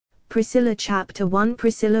Priscilla Chapter 1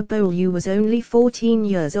 Priscilla Beaulieu was only 14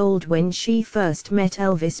 years old when she first met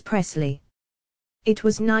Elvis Presley. It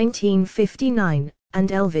was 1959, and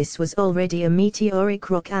Elvis was already a meteoric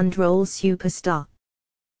rock and roll superstar.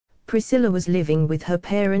 Priscilla was living with her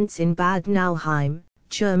parents in Bad Nauheim,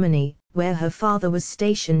 Germany, where her father was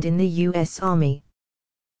stationed in the U.S. Army.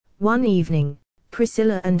 One evening,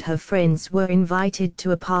 Priscilla and her friends were invited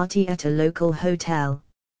to a party at a local hotel.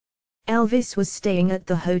 Elvis was staying at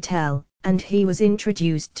the hotel, and he was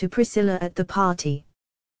introduced to Priscilla at the party.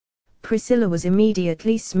 Priscilla was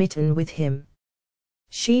immediately smitten with him.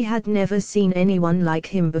 She had never seen anyone like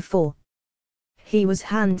him before. He was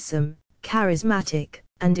handsome, charismatic,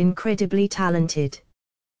 and incredibly talented.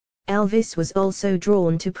 Elvis was also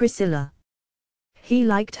drawn to Priscilla. He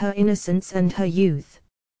liked her innocence and her youth.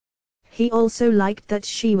 He also liked that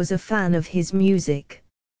she was a fan of his music.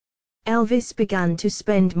 Elvis began to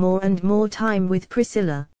spend more and more time with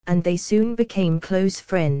Priscilla, and they soon became close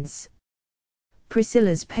friends.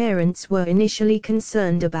 Priscilla's parents were initially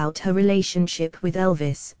concerned about her relationship with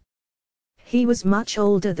Elvis. He was much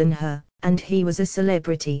older than her, and he was a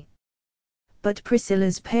celebrity. But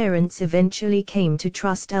Priscilla's parents eventually came to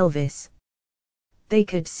trust Elvis. They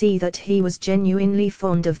could see that he was genuinely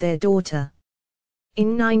fond of their daughter.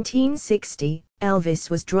 In 1960, Elvis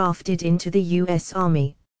was drafted into the U.S.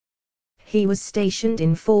 Army. He was stationed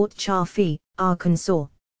in Fort Chaffee, Arkansas.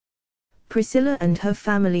 Priscilla and her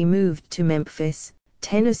family moved to Memphis,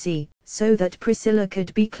 Tennessee, so that Priscilla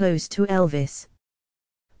could be close to Elvis.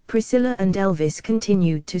 Priscilla and Elvis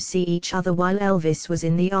continued to see each other while Elvis was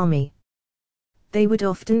in the army. They would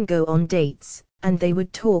often go on dates, and they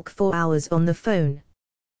would talk for hours on the phone.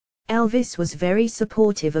 Elvis was very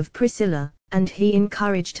supportive of Priscilla, and he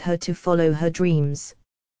encouraged her to follow her dreams.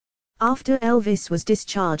 After Elvis was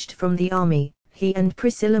discharged from the army, he and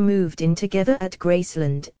Priscilla moved in together at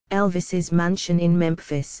Graceland, Elvis's mansion in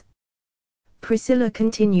Memphis. Priscilla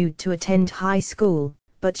continued to attend high school,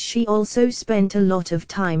 but she also spent a lot of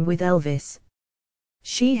time with Elvis.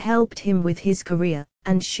 She helped him with his career,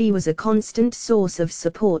 and she was a constant source of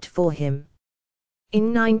support for him.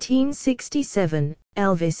 In 1967,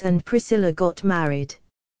 Elvis and Priscilla got married.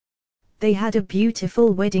 They had a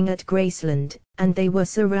beautiful wedding at Graceland, and they were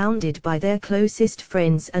surrounded by their closest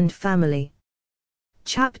friends and family.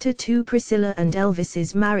 Chapter 2 Priscilla and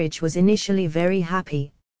Elvis's marriage was initially very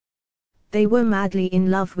happy. They were madly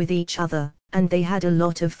in love with each other, and they had a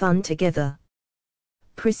lot of fun together.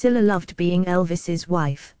 Priscilla loved being Elvis's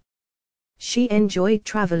wife. She enjoyed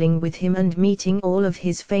traveling with him and meeting all of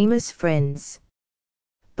his famous friends.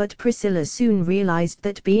 But Priscilla soon realized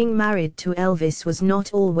that being married to Elvis was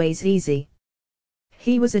not always easy.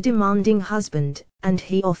 He was a demanding husband, and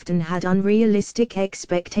he often had unrealistic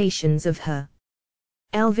expectations of her.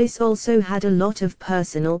 Elvis also had a lot of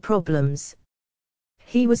personal problems.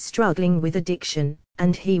 He was struggling with addiction,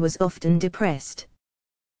 and he was often depressed.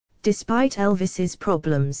 Despite Elvis's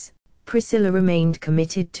problems, Priscilla remained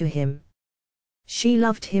committed to him. She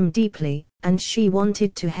loved him deeply, and she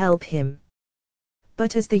wanted to help him.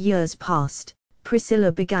 But as the years passed,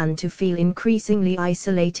 Priscilla began to feel increasingly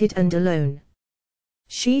isolated and alone.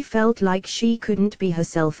 She felt like she couldn't be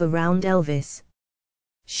herself around Elvis.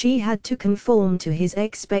 She had to conform to his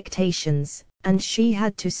expectations, and she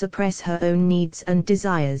had to suppress her own needs and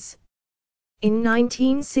desires. In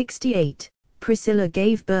 1968, Priscilla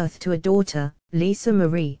gave birth to a daughter, Lisa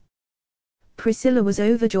Marie. Priscilla was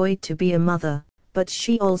overjoyed to be a mother, but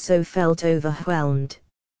she also felt overwhelmed.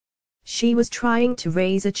 She was trying to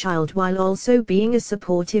raise a child while also being a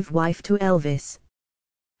supportive wife to Elvis.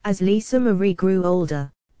 As Lisa Marie grew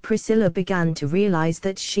older, Priscilla began to realize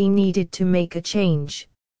that she needed to make a change.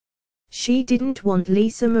 She didn't want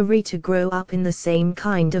Lisa Marie to grow up in the same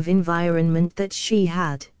kind of environment that she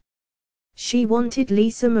had. She wanted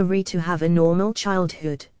Lisa Marie to have a normal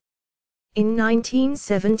childhood. In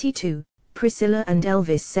 1972, Priscilla and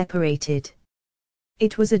Elvis separated.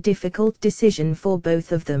 It was a difficult decision for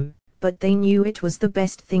both of them, but they knew it was the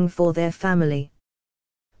best thing for their family.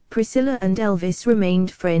 Priscilla and Elvis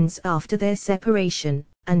remained friends after their separation,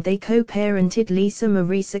 and they co-parented Lisa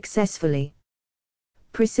Marie successfully.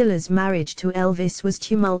 Priscilla's marriage to Elvis was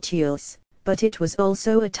tumultuous, but it was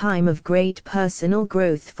also a time of great personal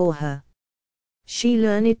growth for her. She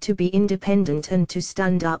learned to be independent and to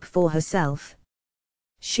stand up for herself.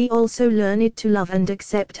 She also learned to love and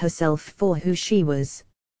accept herself for who she was.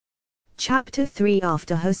 Chapter 3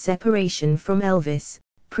 After her separation from Elvis,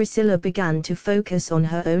 Priscilla began to focus on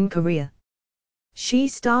her own career. She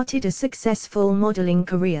started a successful modeling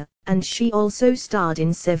career, and she also starred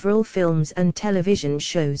in several films and television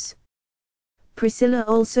shows. Priscilla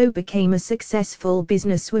also became a successful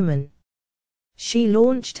businesswoman. She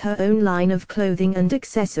launched her own line of clothing and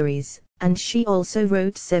accessories, and she also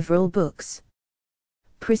wrote several books.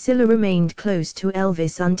 Priscilla remained close to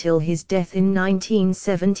Elvis until his death in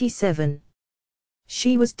 1977.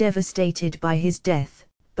 She was devastated by his death,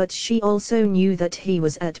 but she also knew that he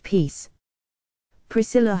was at peace.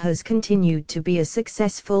 Priscilla has continued to be a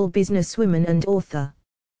successful businesswoman and author.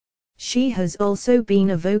 She has also been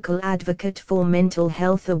a vocal advocate for mental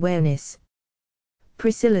health awareness.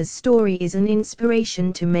 Priscilla's story is an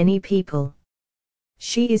inspiration to many people.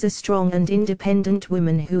 She is a strong and independent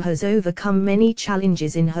woman who has overcome many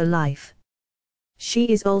challenges in her life. She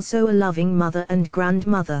is also a loving mother and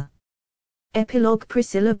grandmother. Epilogue: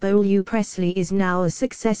 Priscilla Beaulieu Presley is now a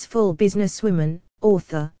successful businesswoman,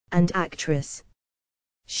 author, and actress.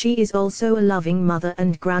 She is also a loving mother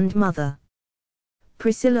and grandmother.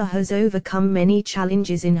 Priscilla has overcome many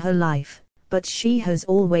challenges in her life, but she has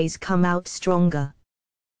always come out stronger.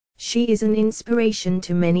 She is an inspiration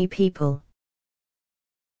to many people.